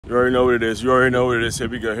You already know what it is. You already know what it is. Here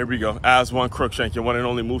we go. Here we go. Aswand Cruickshank, your one and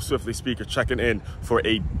only Move Swiftly speaker, checking in for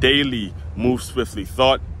a daily Move Swiftly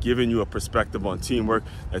thought, giving you a perspective on teamwork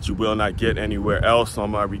that you will not get anywhere else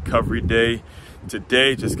on my recovery day.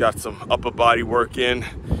 Today, just got some upper body work in,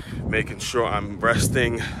 making sure I'm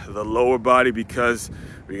resting the lower body because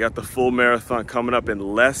we got the full marathon coming up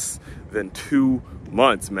in less than 2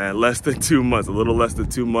 months, man. Less than 2 months, a little less than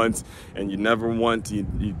 2 months. And you never want to,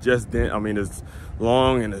 you just didn't, I mean, as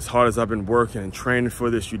long and as hard as I've been working and training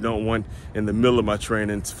for this, you don't want in the middle of my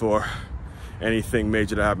training for anything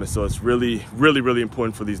major to happen. So it's really, really, really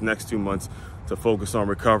important for these next 2 months to focus on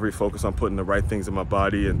recovery, focus on putting the right things in my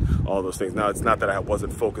body and all those things. Now, it's not that I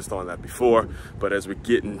wasn't focused on that before, but as we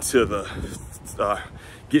get into the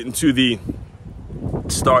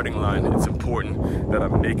starting line, it's important that I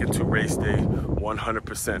make it to race day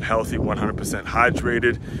 100% healthy, 100%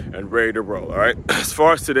 hydrated, and ready to roll. All right. As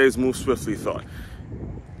far as today's Move Swiftly thought,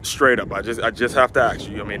 straight up, I just have to ask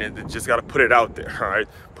you. I mean, it just got to put it out there. All right,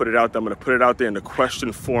 put it out there. I'm going to put it out there in the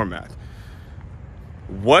question format.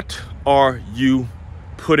 What are you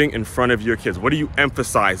putting in front of your kids? What are you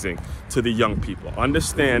emphasizing to the young people?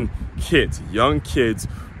 Understand, kids, young kids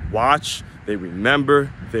watch, they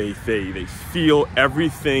remember, they feel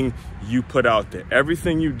everything you put out there.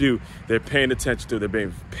 Everything you do, they're paying attention to.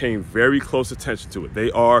 They're paying very close attention to it.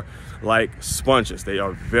 They are like sponges. They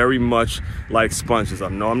are very much like sponges. I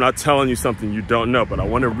know I'm not telling you something you don't know, but I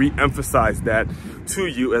want to re-emphasize that to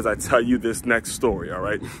you as I tell you this next story, all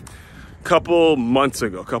right? Couple months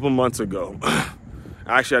ago,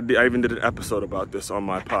 actually, I even did an episode about this on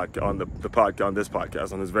my podcast, on this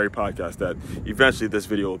very podcast that eventually this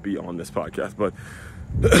video will be on this podcast. But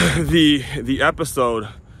the episode,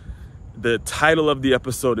 the title of the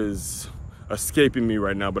episode is escaping me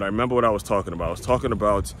right now, but I remember what I was talking about. I was talking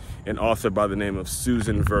about an author by the name of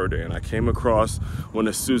Susan Verde, and I came across one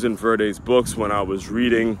of Susan Verde's books when I was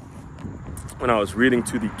reading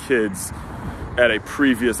to the kids at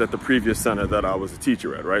the previous center that I was a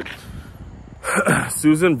teacher at, right?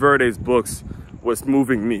 Susan Verde's books was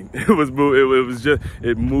moving me.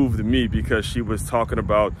 It moved me because she was talking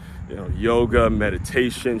about, you know, yoga,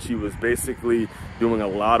 meditation. She was basically doing a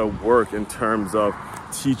lot of work in terms of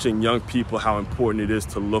teaching young people how important it is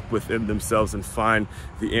to look within themselves and find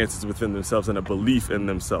the answers within themselves and a belief in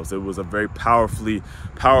themselves. It was a very powerfully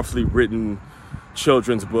written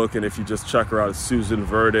children's book, and if you just check her out, it's Susan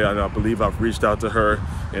Verde. I believe I've reached out to her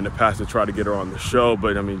in the past to try to get her on the show,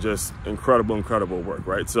 but I mean, just incredible work,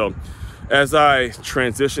 right? So as I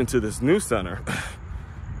transitioned to this new center,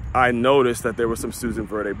 I noticed that there were some Susan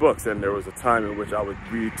Verde books, and there was a time in which I would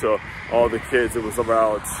read to all the kids. It was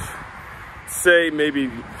about, say,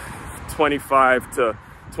 maybe 25 to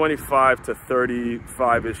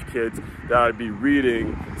 35-ish kids that I'd be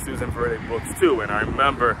reading Susan Verde books to. And I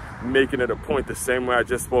remember making it a point, the same way I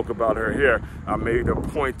just spoke about her here, I made a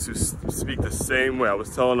point to speak the same way. I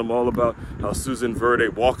was telling them all about how Susan Verde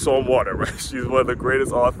walks on water, right? She's one of the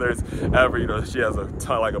greatest authors ever. You know, she has a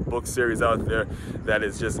ton, like a book series out there that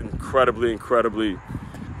is just incredibly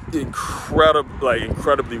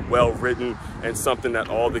well written, and something that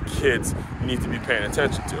all the kids need to be paying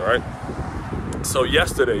attention to, all right? So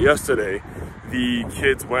yesterday, the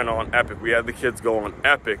kids went on Epic. We had the kids go on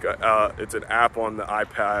Epic. It's an app on the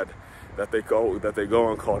iPad that they go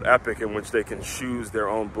on called Epic, in which they can choose their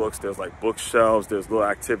own books. There's like bookshelves, there's little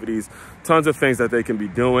activities, tons of things that they can be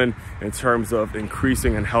doing in terms of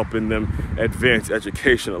increasing and helping them advance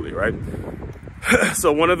educationally, right?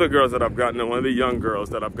 So one of the young girls that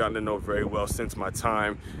I've gotten to know very well since my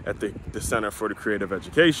time at the Center for the Creative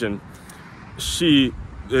Education, she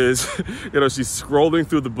is, you know, she's scrolling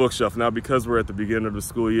through the bookshelf now because we're at the beginning of the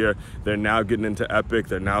school year. They're now getting into Epic.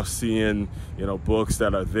 They're now seeing, you know, books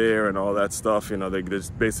that are there and all that stuff. You know, they're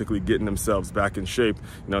just basically getting themselves back in shape,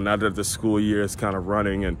 you know, now that the school year is kind of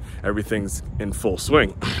running and everything's in full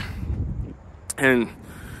swing. And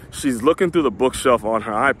she's looking through the bookshelf on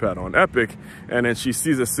her iPad on Epic, and then she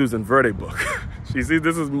sees a Susan Verde book. She sees,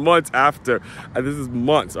 this is months after I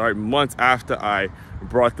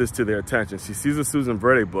brought this to their attention. She sees a Susan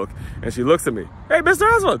Verde book, and she looks at me. Hey,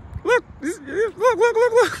 Mr. Aswand, look.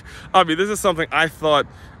 I mean, this is something I thought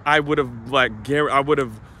I would have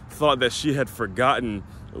thought that she had forgotten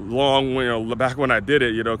long, back when I did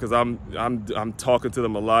it, because I'm talking to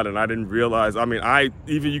them a lot, and I didn't realize. I mean,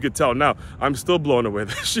 even you could tell now, I'm still blown away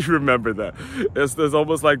that she remembered that. There's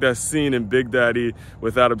almost like that scene in Big Daddy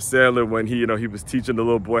with Adam Sandler when he was teaching the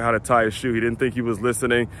little boy how to tie his shoe. He didn't think he was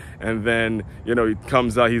listening, and then he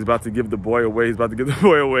comes out, he's about to give the boy away. He's about to give the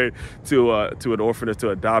boy away to an orphanage, to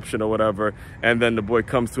adoption or whatever, and then the boy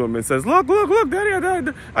comes to him and says, "Look,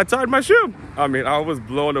 Daddy, I tied my shoe." I mean, I was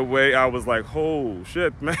blown away. I was like, "Oh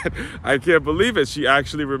shit, man, I can't believe it." She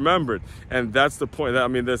actually remembered. And that's the point.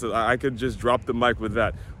 I could just drop the mic with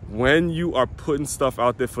that. When you are putting stuff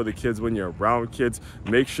out there for the kids, when you're around kids,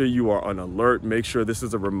 make sure you are on alert. Make sure this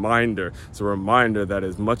is a reminder. It's a reminder that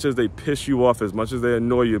as much as they piss you off, as much as they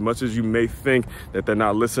annoy you, as much as you may think that they're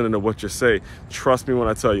not listening to what you say, trust me when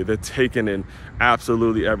I tell you, they're taking in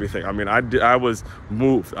absolutely everything. I mean, I was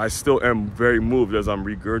moved. I still am very moved as I'm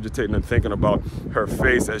regurgitating and thinking about her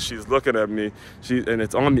face as she's looking at me. And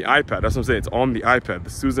it's on the iPad. That's what I'm saying. It's on the iPad. The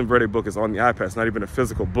Susan Verde book is on the iPad. It's not even a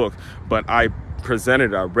physical book, but I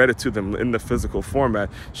read it to them in the physical format.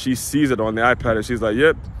 She sees it on the iPad and she's like,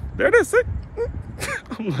 "Yep, there it is."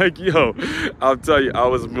 I'm like, yo, I'll tell you, I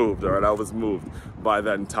was moved, all right? I was moved by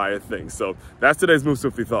that entire thing. So that's today's Move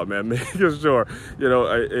Swiftly thought, man. Making sure,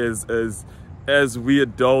 as we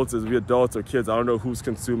adults or kids, I don't know who's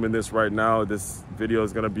consuming this right now. This video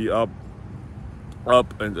is gonna be up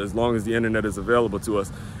and as long as the internet is available to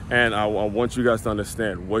us. And I want you guys to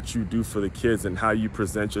understand what you do for the kids and how you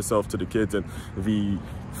present yourself to the kids and the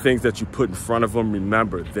things that you put in front of them.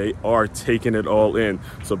 Remember, they are taking it all in.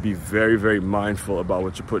 So be very, very mindful about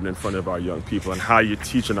what you're putting in front of our young people and how you're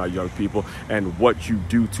teaching our young people and what you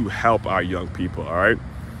do to help our young people, all right?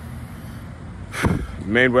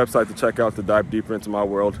 Main website to check out to dive deeper into my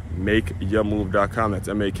world, makeyourmove.com. That's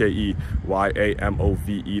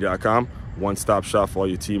makeyourmove.com. One-stop shop for all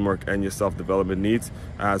your teamwork and your self-development needs.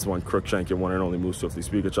 Aswand Cruickshank, your one and only Move Swiftly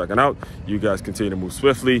speaker, checking out. You guys continue to move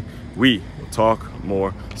swiftly. We will talk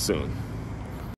more soon.